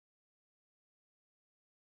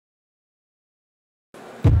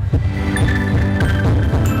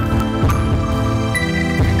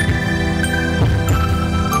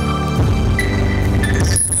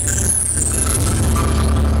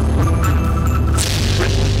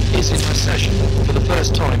recession for the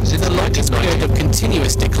first time since the longest period of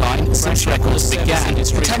continuous decline since records began.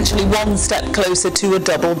 Potentially one step closer to a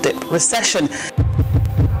double-dip recession.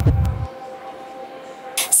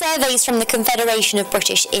 Surveys from the Confederation of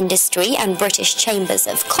British Industry and British Chambers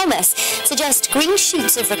of Commerce suggest green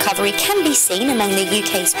shoots of recovery can be seen among the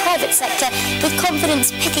UK's private sector, with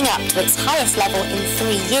confidence picking up to its highest level in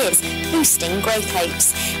 3 years, boosting growth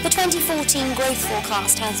hopes. The 2014 growth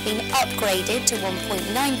forecast has been upgraded to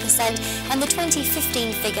 1.9%, and the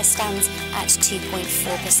 2015 figure stands at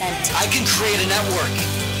 2.4%. I can create a network,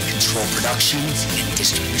 control production and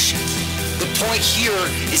distribution. The point here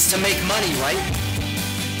is to make money, right?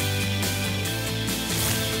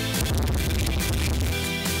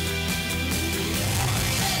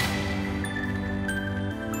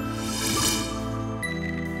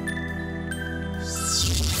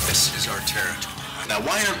 This is our territory. Now,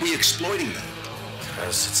 why aren't we exploiting them?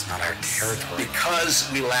 Because it's not our territory.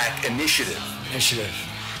 Because we lack initiative. Initiative.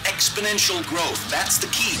 Exponential growth, that's the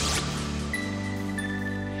key.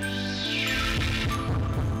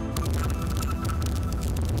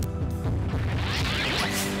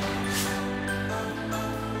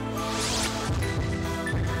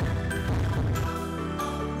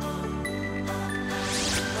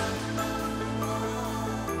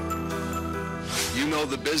 You know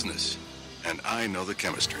the business, and I know the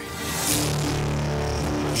chemistry.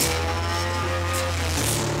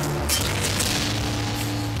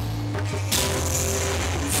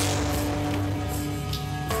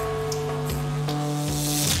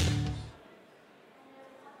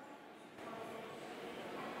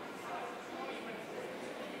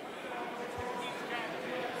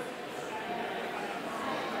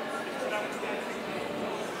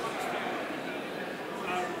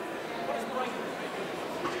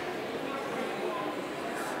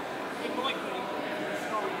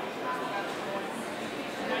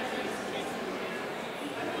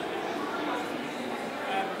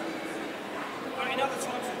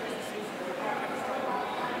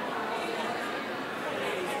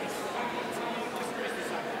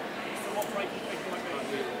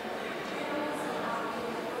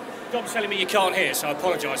 Dom's telling me you can't hear, so I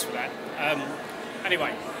apologise for that.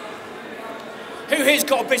 Anyway, who here's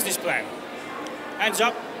got a business plan? Hands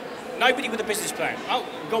up. Nobody with a business plan. Oh,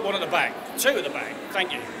 we've got one at the back. Two at the back.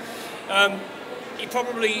 Thank you. You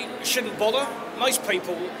probably shouldn't bother. Most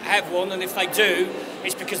people have one, and if they do,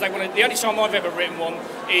 it's because they want to. The only time I've ever written one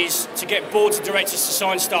is to get boards of directors to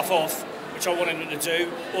sign stuff off, which I wanted them to do,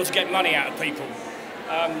 or to get money out of people.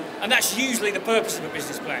 And that's usually the purpose of a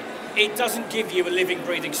business plan. It doesn't give you a living,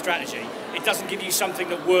 breathing strategy. It doesn't give you something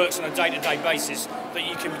that works on a day-to-day basis that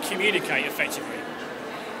you can communicate effectively.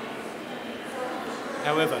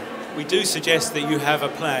 However, we do suggest that you have a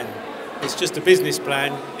plan. It's just a business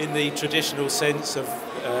plan in the traditional sense of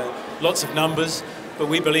lots of numbers, but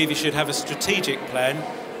we believe you should have a strategic plan,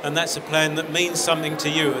 and that's a plan that means something to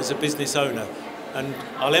you as a business owner. And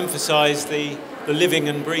I'll emphasise the living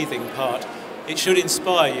and breathing part. It should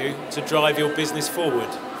inspire you to drive your business forward.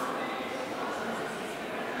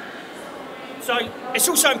 So it's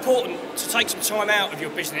also important to take some time out of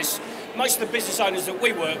your business. Most of the business owners that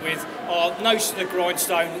we work with are nose to the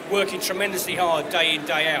grindstone, working tremendously hard day in,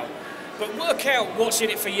 day out. But work out what's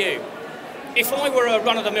in it for you. If I were a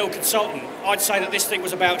run-of-the-mill consultant, I'd say that this thing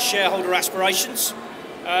was about shareholder aspirations.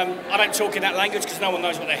 I don't talk in that language because no one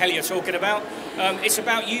knows what the hell you're talking about. It's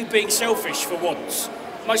about you being selfish for once.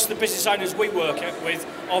 Most of the business owners we work with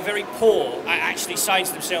are very poor at actually saying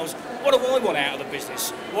to themselves, what do I want out of the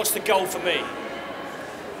business? What's the goal for me?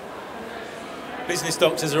 Business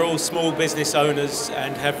doctors are all small business owners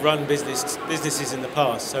and have run businesses in the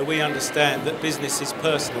past, so we understand that business is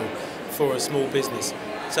personal for a small business.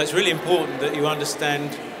 So it's really important that you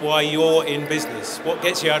understand why you're in business, what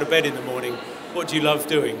gets you out of bed in the morning, what do you love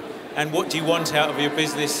doing, and what do you want out of your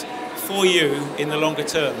business for you in the longer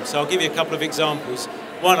term. So I'll give you a couple of examples.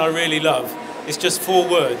 One I really love is just 4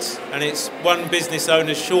 words, and it's one business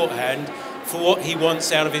owner's shorthand for what he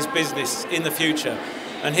wants out of his business in the future.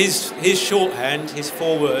 And his shorthand, his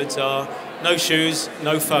 4 words are no shoes,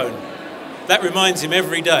 no phone. That reminds him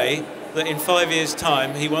every day that in 5 years'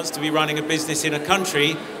 time he wants to be running a business in a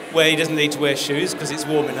country where he doesn't need to wear shoes because it's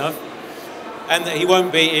warm enough, and that he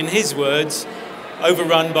won't be, in his words,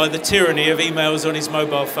 overrun by the tyranny of emails on his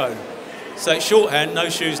mobile phone. So it's shorthand, no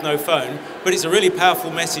shoes, no phone, but it's a really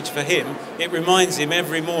powerful message for him. It reminds him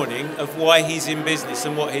every morning of why he's in business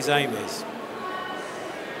and what his aim is.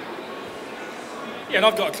 Yeah, and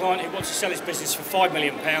I've got a client who wants to sell his business for £5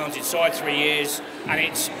 million inside 3 years, and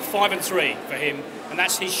it's 5 and 3 for him, and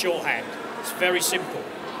that's his shorthand. It's very simple.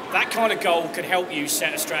 That kind of goal can help you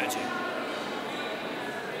set a strategy.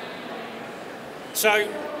 So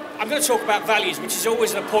I'm going to talk about values, which is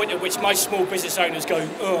always the point at which most small business owners go,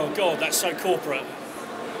 oh God, that's so corporate.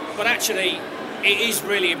 But actually, it is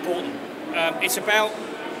really important. It's about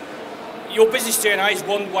your business DNA is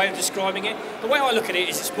one way of describing it. The way I look at it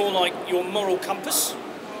is it's more like your moral compass.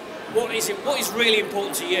 What is really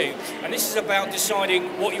important to you? And this is about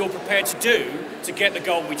deciding what you're prepared to do to get the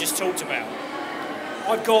goal we just talked about.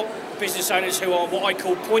 I've got business owners who are what I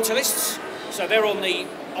call pointillists. So they're on the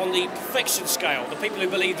perfection scale, the people who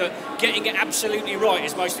believe that getting it absolutely right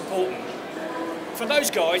is most important. For those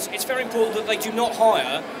guys, it's very important that they do not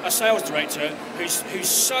hire a sales director who's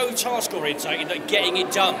so task orientated that getting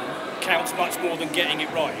it done counts much more than getting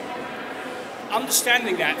it right.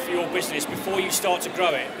 Understanding that for your business before you start to grow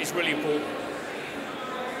it is really important.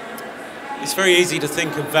 It's very easy to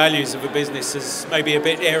think of values of a business as maybe a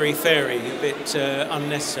bit airy-fairy, a bit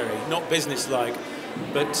unnecessary, not business-like.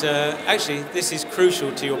 But actually, this is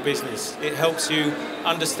crucial to your business. It helps you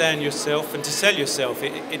understand yourself and to sell yourself.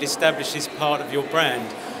 It establishes part of your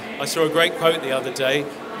brand. I saw a great quote the other day,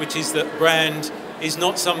 which is that brand is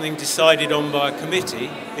not something decided on by a committee.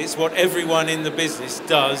 It's what everyone in the business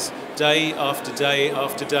does day after day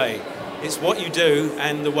after day. It's what you do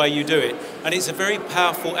and the way you do it. And it's a very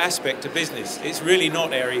powerful aspect of business. It's really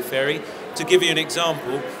not airy-fairy. To give you an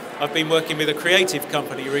example, I've been working with a creative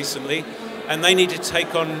company recently, and they needed to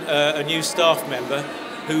take on a new staff member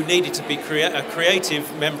who needed to be a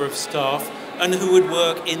creative member of staff and who would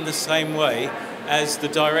work in the same way as the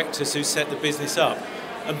directors who set the business up.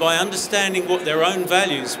 And by understanding what their own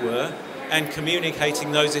values were and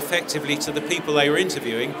communicating those effectively to the people they were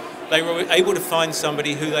interviewing, they were able to find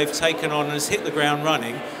somebody who they've taken on and has hit the ground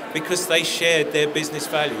running because they shared their business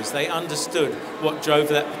values. They understood what drove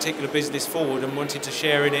that particular business forward and wanted to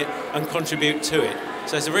share in it and contribute to it.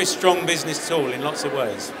 So it's a very strong business tool in lots of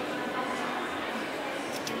ways.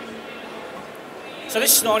 So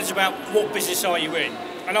this slide is about what business are you in?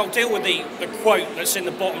 And I'll deal with the quote that's in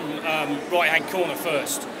the bottom right-hand corner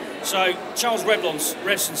first. So Charles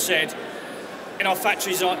Revson said, in our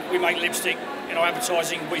factories we make lipstick, in our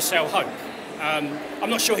advertising we sell hope. I'm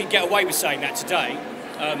not sure he'd get away with saying that today,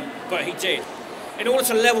 but he did. In order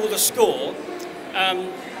to level the score,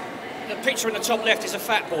 the picture in the top left is a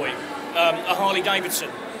fat boy, a Harley Davidson.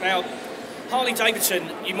 Now, Harley Davidson,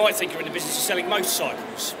 you might think are in the business of selling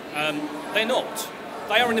motorcycles. They're not.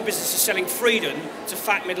 They are in the business of selling freedom to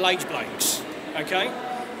fat middle-aged blokes, okay?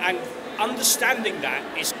 And understanding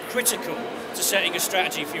that is critical to setting a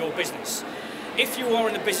strategy for your business. If you are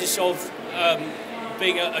in the business of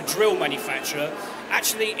being a drill manufacturer,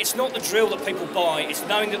 actually it's not the drill that people buy, it's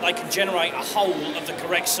knowing that they can generate a hole of the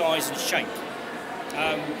correct size and shape.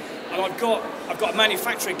 And I've got a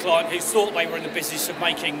manufacturing client who thought they were in the business of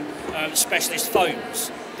making specialist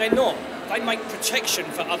foams. They're not. They make protection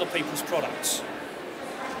for other people's products.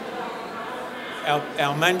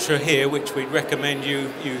 Our mantra here, which we'd recommend you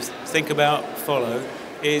think about, follow,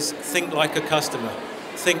 is think like a customer.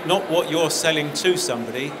 Think not what you're selling to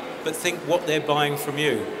somebody, but think what they're buying from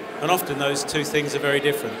you. And often those two things are very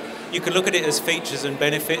different. You can look at it as features and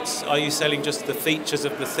benefits. Are you selling just the features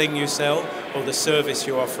of the thing you sell or the service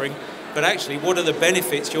you're offering? But actually, what are the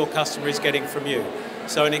benefits your customer is getting from you?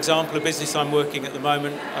 So an example of business I'm working at the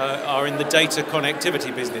moment are in the data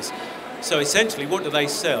connectivity business. So essentially, what do they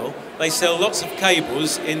sell? They sell lots of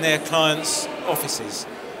cables in their clients' offices.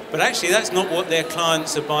 But actually, that's not what their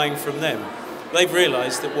clients are buying from them. They've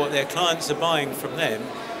realised that what their clients are buying from them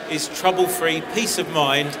is trouble-free peace of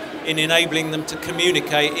mind in enabling them to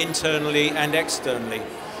communicate internally and externally.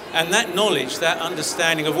 And that knowledge, that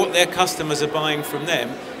understanding of what their customers are buying from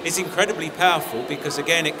them is incredibly powerful because,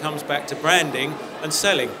 again, it comes back to branding and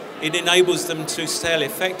selling. It enables them to sell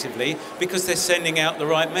effectively because they're sending out the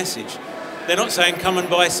right message. They're not saying, come and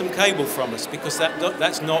buy some cable from us, because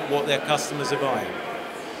that's not what their customers are buying.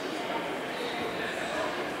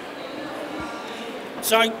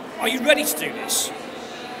 So, are you ready to do this?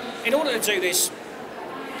 In order to do this,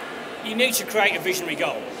 you need to create a visionary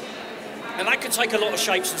goal. And that can take a lot of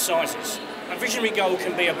shapes and sizes. A visionary goal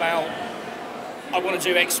can be about, I want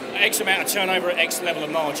to do X amount of turnover at X level of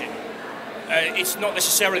margin. It's not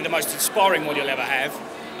necessarily the most inspiring one you'll ever have,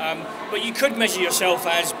 but you could measure yourself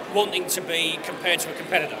as wanting to be compared to a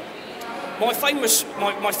competitor. My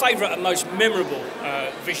favourite and most memorable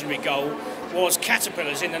visionary goal was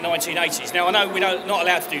Caterpillar's in the 1980s. Now, I know we're not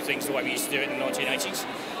allowed to do things the way we used to do it in the 1980s,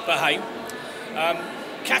 but hey,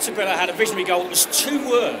 Caterpillar had a visionary goal that was 2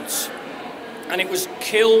 words, and it was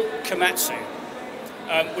kill Komatsu,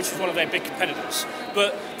 which was one of their big competitors.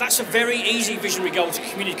 But that's a very easy visionary goal to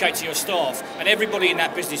communicate to your staff, and everybody in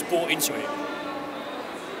that business bought into it.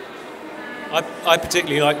 I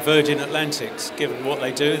particularly like Virgin Atlantic's, given what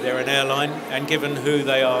they do. They're an airline, and given who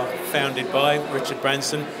they are founded by, Richard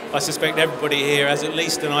Branson. I suspect everybody here has at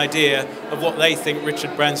least an idea of what they think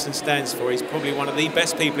Richard Branson stands for. He's probably one of the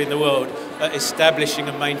best people in the world at establishing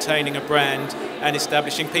and maintaining a brand and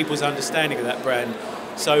establishing people's understanding of that brand.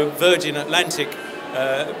 So Virgin Atlantic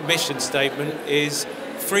mission statement is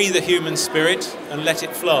free the human spirit and let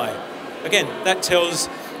it fly. Again, that tells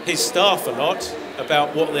his staff a lot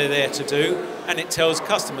about what they're there to do, and it tells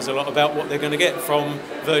customers a lot about what they're going to get from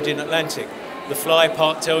Virgin Atlantic. The fly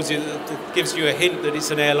part tells you, that gives you a hint that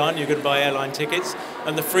it's an airline, you're going to buy airline tickets,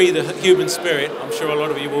 and the free the human spirit, I'm sure a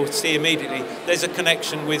lot of you will see immediately, there's a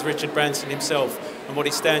connection with Richard Branson himself and what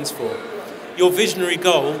he stands for. Your visionary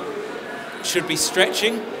goal should be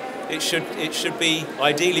stretching, it should be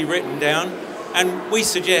ideally written down, and we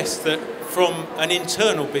suggest that from an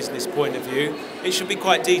internal business point of view, it should be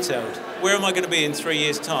quite detailed. Where am I going to be in 3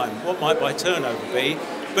 years' time? What might my turnover be?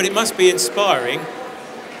 But it must be inspiring.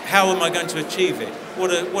 How am I going to achieve it?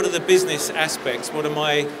 What are the business aspects? What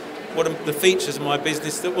are the features of my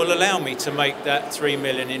business that will allow me to make that 3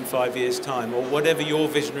 million in 5 years' time, or whatever your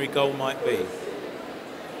visionary goal might be?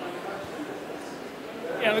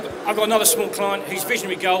 Yeah, I've got another small client whose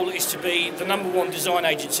visionary goal is to be the #1 design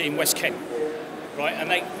agency in West Kent, right?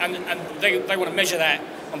 And they want to measure that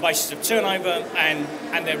on basis of turnover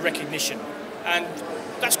and their recognition. And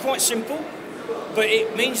that's quite simple, but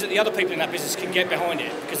it means that the other people in that business can get behind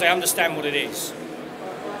it because they understand what it is.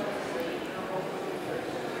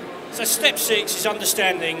 So step 6 is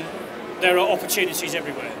understanding there are opportunities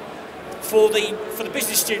everywhere. For the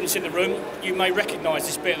business students in the room, you may recognise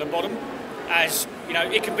this bit at the bottom as, you know,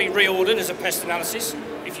 it can be reordered as a pest analysis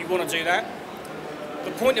if you want to do that.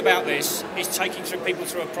 The point about this is taking people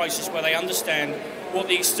through a process where they understand what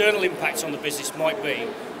the external impacts on the business might be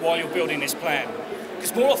while you're building this plan.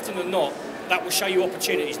 Because more often than not, that will show you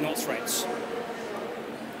opportunities, not threats.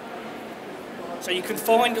 So you can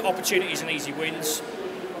find opportunities and easy wins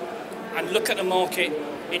and look at the market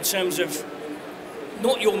in terms of,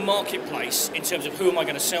 not your marketplace in terms of who am I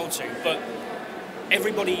going to sell to, but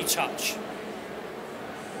everybody you touch.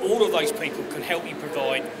 All of those people can help you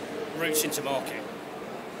provide routes into market.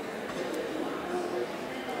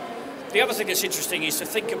 The other thing that's interesting is to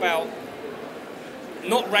think about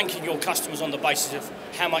not ranking your customers on the basis of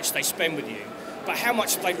how much they spend with you, but how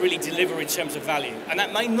much they really deliver in terms of value. And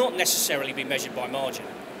that may not necessarily be measured by margin.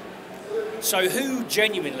 So who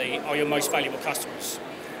genuinely are your most valuable customers?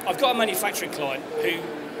 I've got a manufacturing client who,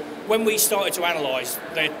 when we started to analyse,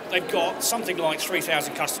 they've got something like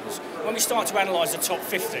 3,000 customers. When we started to analyse the top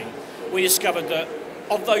 50, we discovered that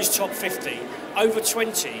of those top 50, over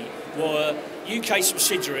 20 were UK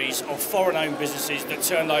subsidiaries of foreign-owned businesses that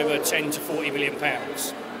turned over 10 to 40 million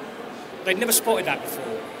pounds. They'd never spotted that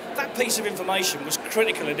before. That piece of information was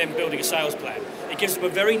critical in them building a sales plan. It gives them a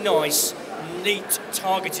very nice, neat,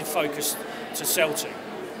 targeted focus to sell to.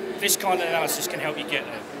 This kind of analysis can help you get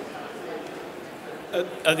there.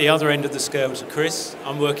 At the other end of the scale to Chris,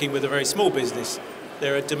 I'm working with a very small business.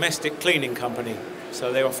 They're a domestic cleaning company,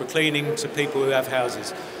 so they offer cleaning to people who have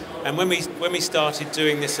houses. And when we started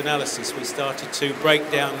doing this analysis, we started to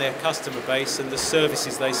break down their customer base and the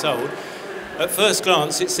services they sold. At first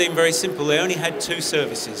glance, it seemed very simple. They only had 2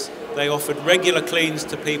 services. They offered regular cleans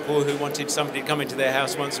to people who wanted somebody to come into their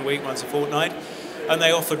house once a week, once a fortnight, and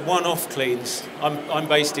they offered one-off cleans. I'm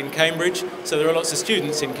based in Cambridge, so there are lots of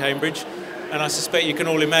students in Cambridge, and I suspect you can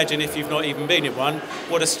all imagine, if you've not even been in one,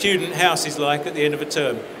 what a student house is like at the end of a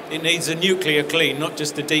term. It needs a nuclear clean, not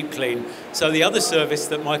just a deep clean. So the other service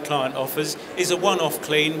that my client offers is a one-off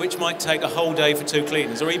clean, which might take a whole day for 2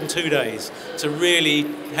 cleaners, or even 2 days, to really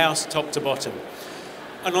house top to bottom.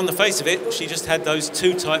 And on the face of it, she just had those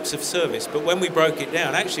 2 types of service. But when we broke it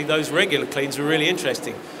down, actually those regular cleans were really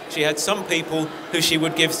interesting. She had some people who she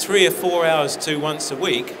would give 3 or 4 hours to once a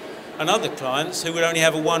week, and other clients who would only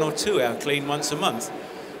have a 1 or 2 hour clean once a month.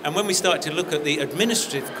 And when we started to look at the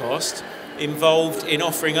administrative cost involved in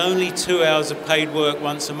offering only 2 hours of paid work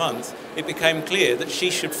once a month, it became clear that she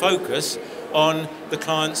should focus on the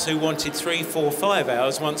clients who wanted 3, 4, 5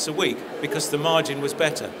 hours once a week, because the margin was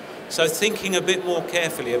better. So thinking a bit more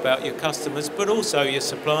carefully about your customers, but also your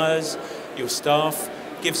suppliers, your staff,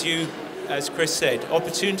 gives you, as Chris said,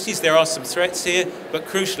 opportunities. There are some threats here, but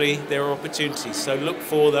crucially, there are opportunities. So look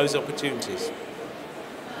for those opportunities.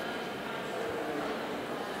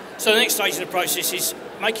 So the next stage of the process is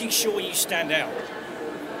making sure you stand out.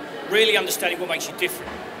 Really understanding what makes you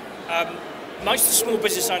different. Most of the small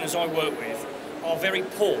business owners I work with are very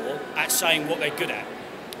poor at saying what they're good at.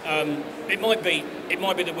 It might be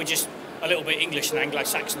that we're just a little bit English and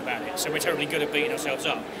Anglo-Saxon about it, so we're terribly good at beating ourselves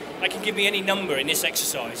up. They can give me any number in this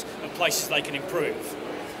exercise of places they can improve.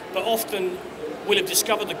 But often we'll have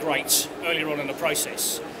discovered the greats earlier on in the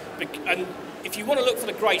process. And if you want to look for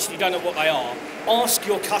the greats and you don't know what they are, ask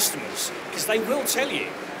your customers, because they will tell you,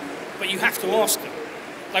 but you have to ask them.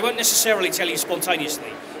 They won't necessarily tell you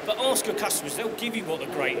spontaneously, but ask your customers. They'll give you what the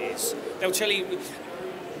great is. They'll tell you.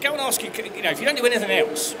 Go and ask if you don't do anything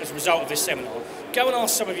else as a result of this seminar, go and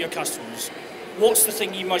ask some of your customers, what's the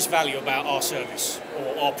thing you most value about our service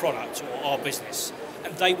or our product or our business?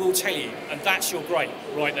 And they will tell you, and that's your great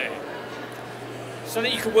right there. So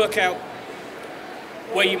that you can work out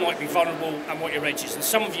where you might be vulnerable and what your edge is. And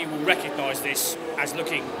some of you will recognise this as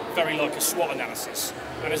looking very like a SWOT analysis.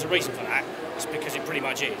 And there's a reason for that. It's because it pretty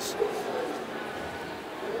much is.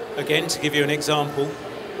 Again, to give you an example,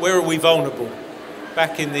 where are we vulnerable?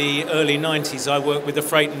 Back in the early 90s, I worked with a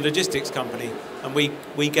freight and logistics company, and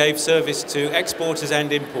we gave service to exporters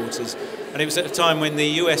and importers. And it was at a time when the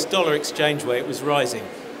US dollar exchange rate was rising.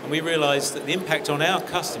 And we realised that the impact on our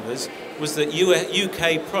customers was that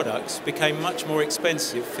UK products became much more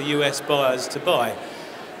expensive for US buyers to buy.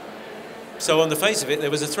 So on the face of it, there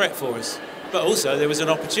was a threat for us. But also there was an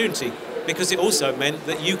opportunity, because it also meant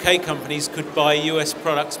that UK companies could buy US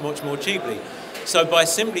products much more cheaply. So by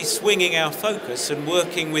simply swinging our focus and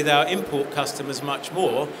working with our import customers much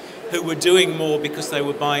more, who were doing more because they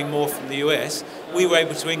were buying more from the US, we were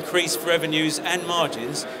able to increase revenues and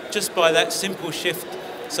margins just by that simple shift.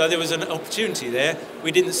 So there was an opportunity there.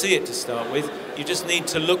 We didn't see it to start with. You just need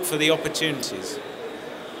to look for the opportunities.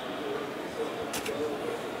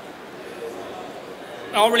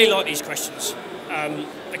 I really like these questions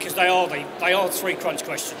because they are three crunch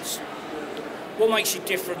questions. What makes you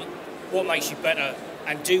different? What makes you better?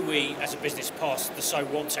 And do we, as a business, pass the so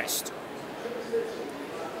what test?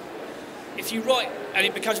 If you write, and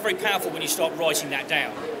it becomes very powerful when you start writing that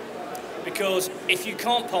down, because if you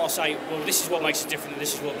can't pass well, this is what makes us different and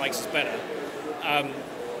this is what makes us better,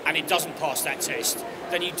 and it doesn't pass that test,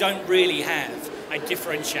 then you don't really have a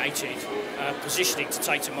differentiated positioning to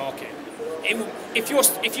take to market.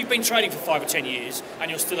 If you've been trading for 5 or 10 years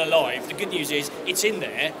and you're still alive, the good news is it's in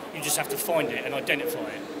there. You just have to find it and identify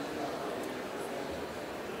it.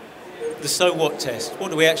 The so what test.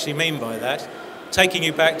 What do we actually mean by that? Taking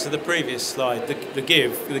you back to the previous slide, the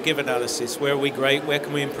give analysis. Where are we great? Where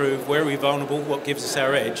can we improve? Where are we vulnerable? What gives us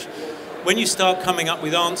our edge? When you start coming up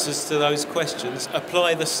with answers to those questions,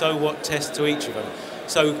 apply the so what test to each of them.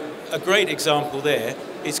 So a great example there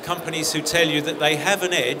is companies who tell you that they have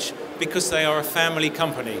an edge because they are a family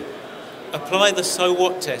company. Apply the so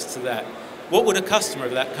what test to that. What would a customer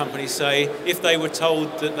of that company say if they were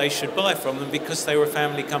told that they should buy from them because they were a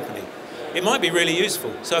family company? It might be really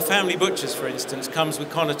useful. So a family butcher's, for instance, comes with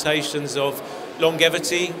connotations of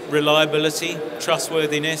longevity, reliability,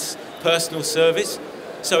 trustworthiness, personal service.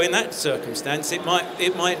 So in that circumstance, it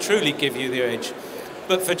might truly give you the edge.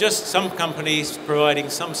 But for just some companies providing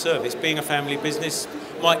some service, being a family business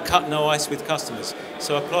might cut no ice with customers.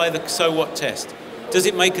 So apply the so what test. Does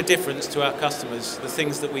it make a difference to our customers, the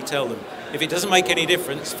things that we tell them? If it doesn't make any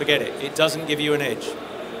difference, forget it. It doesn't give you an edge.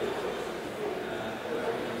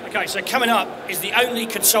 Okay, so coming up is the only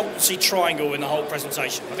consultancy triangle in the whole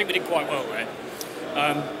presentation. I think we did quite well there.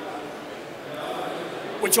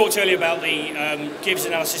 We talked earlier about the gives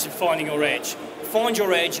analysis and finding your edge. Find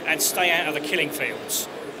your edge and stay out of the killing fields.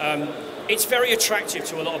 It's very attractive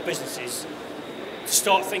to a lot of businesses to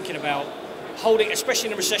start thinking about holding, especially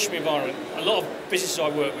in a recessionary environment. A lot of businesses I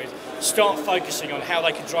work with start focusing on how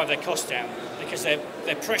they can drive their costs down because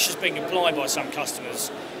their pressure's being applied by some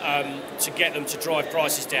customers to get them to drive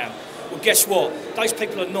prices down. Well, guess what? Those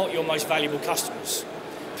people are not your most valuable customers.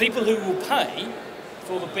 People who will pay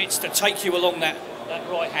for the bits that take you along that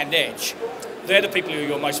right-hand edge, they're the people who are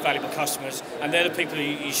your most valuable customers, and they're the people who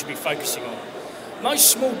you should be focusing on. Most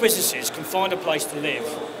small businesses can find a place to live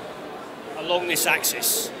along this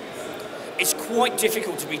axis. It's quite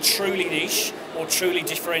difficult to be truly niche or truly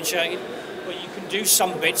differentiated, but you can do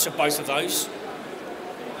some bits of both of those.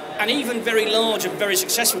 And even very large and very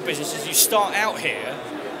successful businesses, you start out here,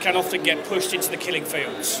 can often get pushed into the killing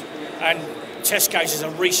fields. And Tesco's is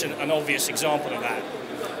a recent and obvious example of that.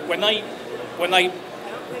 When they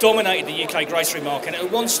dominated the UK grocery market,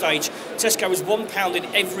 at one stage, Tesco was £1 in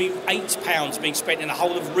every £8 being spent in the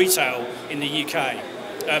whole of retail in the UK.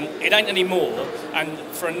 It ain't anymore, and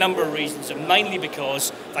for a number of reasons, and mainly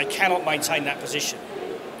because they cannot maintain that position.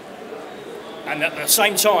 And at the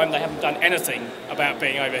same time, they haven't done anything about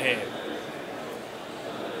being over here.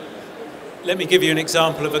 Let me give you an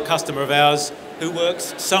example of a customer of ours who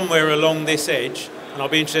works somewhere along this edge, and I'll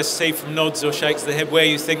be interested to see from nods or shakes of the head where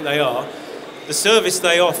you think they are. The service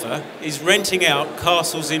they offer is renting out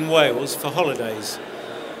castles in Wales for holidays.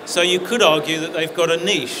 So you could argue that they've got a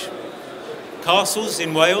niche. Castles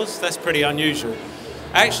in Wales, that's pretty unusual.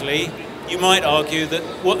 Actually, you might argue that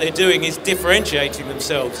what they're doing is differentiating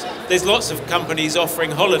themselves. There's lots of companies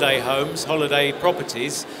offering holiday homes, holiday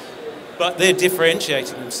properties, but they're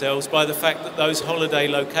differentiating themselves by the fact that those holiday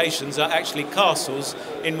locations are actually castles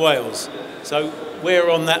in Wales. So where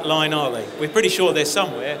on that line are they? We're pretty sure they're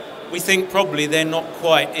somewhere. We think probably they're not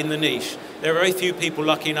quite in the niche. There are very few people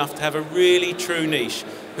lucky enough to have a really true niche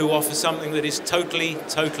who offer something that is totally,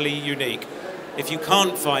 totally unique. If you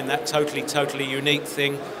can't find that totally, totally unique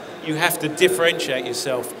thing, you have to differentiate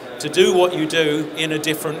yourself to do what you do in a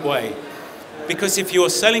different way. Because if you're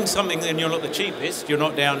selling something and you're not the cheapest, you're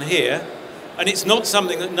not down here, and it's not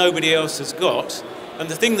something that nobody else has got, and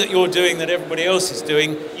the thing that you're doing that everybody else is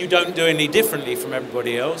doing, you don't do any differently from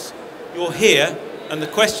everybody else, you're here, and the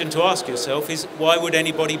question to ask yourself is, why would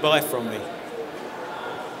anybody buy from me?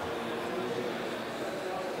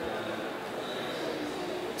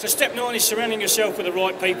 So step 9 is surrounding yourself with the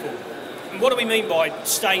right people. And what do we mean by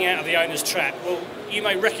staying out of the owner's trap? Well, you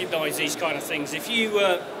may recognise these kind of things. If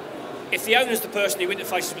the owner's the person who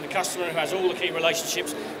interfaces with the customer, who has all the key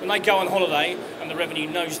relationships, when they go on holiday and the revenue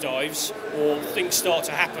nosedives or things start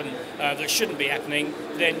to happen that shouldn't be happening,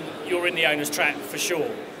 then you're in the owner's trap for sure.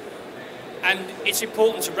 And it's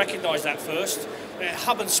important to recognise that first.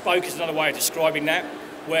 Hub and spoke is another way of describing that,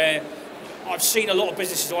 where I've seen a lot of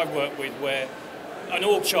businesses I've worked with where an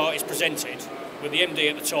org chart is presented with the MD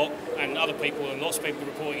at the top and other people and lots of people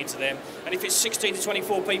reporting into them. And if it's 16 to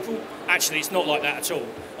 24 people, actually it's not like that at all.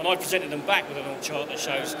 And I presented them back with an org chart that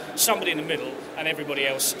shows somebody in the middle and everybody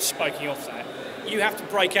else spoking off that. You have to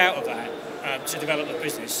break out of that to develop the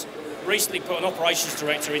business. Recently put an operations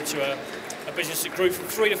director into a business that grew from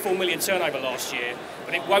 3 to 4 million turnover last year,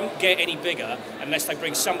 but it won't get any bigger unless they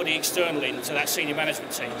bring somebody external into that senior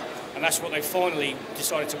management team. And that's what they finally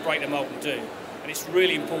decided to break the mold and do. And it's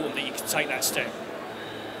really important that you can take that step.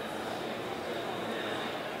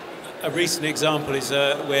 A recent example is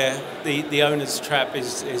where the owner's trap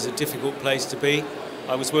is a difficult place to be.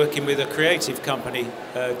 I was working with a creative company,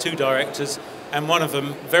 2 directors, and one of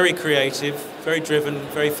them very creative, very driven,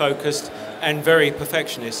 very focused, and very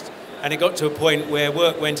perfectionist. And it got to a point where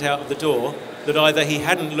work went out of the door that either he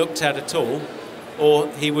hadn't looked at all, or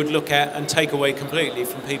he would look at and take away completely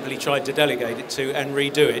from people he tried to delegate it to and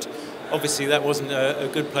redo it. Obviously that wasn't a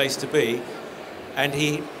good place to be, and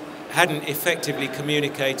he hadn't effectively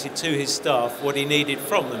communicated to his staff what he needed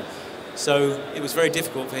from them. So it was very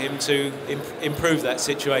difficult for him to improve that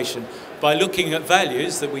situation. By looking at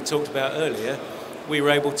values that we talked about earlier, we were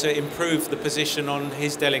able to improve the position on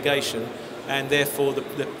his delegation and therefore the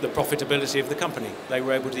profitability of the company. They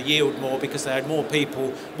were able to yield more because they had more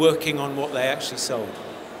people working on what they actually sold.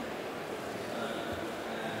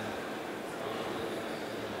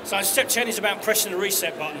 So step 10 is about pressing the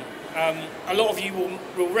reset button. A lot of you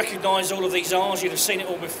will recognise all of these R's, you'd have seen it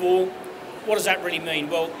all before. What does that really mean?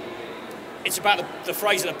 Well, it's about the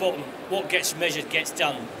phrase at the bottom, what gets measured gets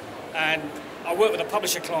done. And I work with a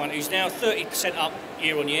publisher client who's now 30% up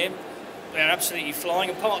year on year. They're absolutely flying,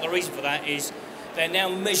 and part of the reason for that is they're now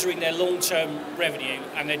measuring their long-term revenue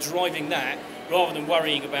and they're driving that rather than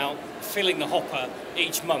worrying about filling the hopper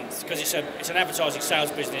each month, because it's an advertising sales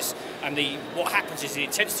business, and what happens is the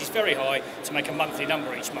intensity is very high to make a monthly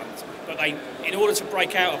number each month. But in order to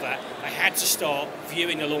break out of that, they had to start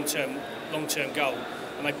viewing the long-term goal.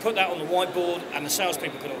 And they put that on the whiteboard, and the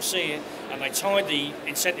salespeople could all see it, and they tied the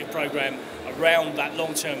incentive program around that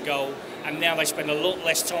long-term goal, and now they spend a lot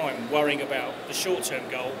less time worrying about the short-term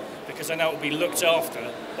goal because they know it will be looked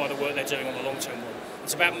after by the work they're doing on the long-term one.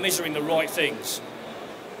 It's about measuring the right things.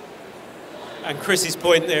 And Chris's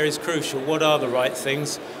point there is crucial. What are the right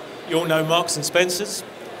things? You all know Marks and Spencer's.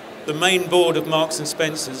 The main board of Marks and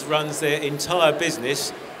Spencer's runs their entire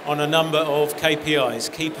business on a number of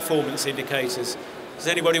KPIs, key performance indicators. Does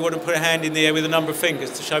anybody want to put a hand in the air with a number of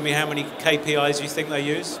fingers to show me how many KPIs you think they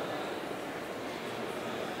use?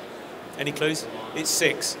 Any clues? It's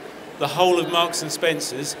 6. The whole of Marks and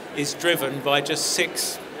Spencer's is driven by just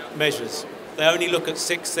 6 measures. They only look at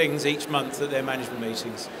 6 things each month at their management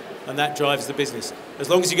meetings, and that drives the business. As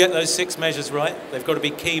long as you get those 6 measures right, they've got to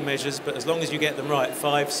be key measures, but as long as you get them right,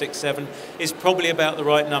 5, 6, 7 is probably about the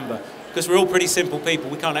right number, because we're all pretty simple people.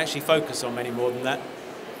 We can't actually focus on many more than that.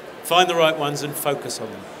 Find the right ones and focus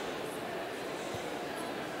on them.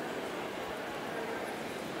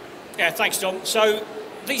 Yeah, thanks, Dom. So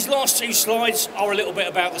These last two slides are a little bit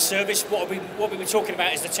about the service. What we've been talking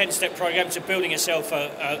about is the 10-step program to building yourself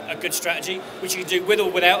a good strategy, which you can do with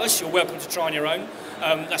or without us. You're welcome to try on your own.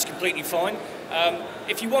 That's completely fine.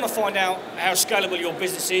 If you want to find out how scalable your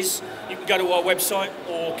business is, you can go to our website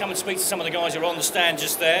or come and speak to some of the guys who are on the stand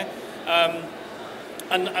just there,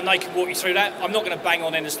 and they can walk you through that. I'm not going to bang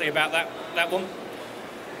on endlessly about that one.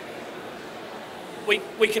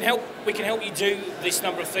 We can help you do this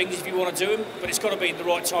number of things if you want to do them, but it's got to be the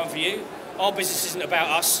right time for you. Our business isn't about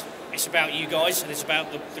us, it's about you guys, and it's about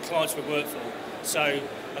the clients we work for. So,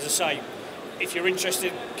 as I say, if you're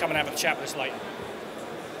interested, come and have a chat with us later.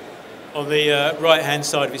 On the right-hand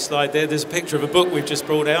side of your slide there's a picture of a book we've just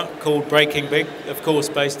brought out called Breaking Big, of course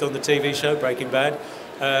based on the TV show Breaking Bad.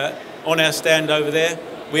 On our stand over there,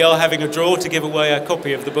 we are having a draw to give away a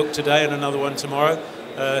copy of the book today and another one tomorrow.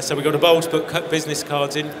 So we've got a bowl to put business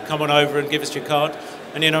cards in. Come on over and give us your card,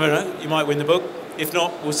 and you never know, you might win the book. If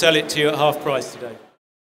not, we'll sell it to you at half price today.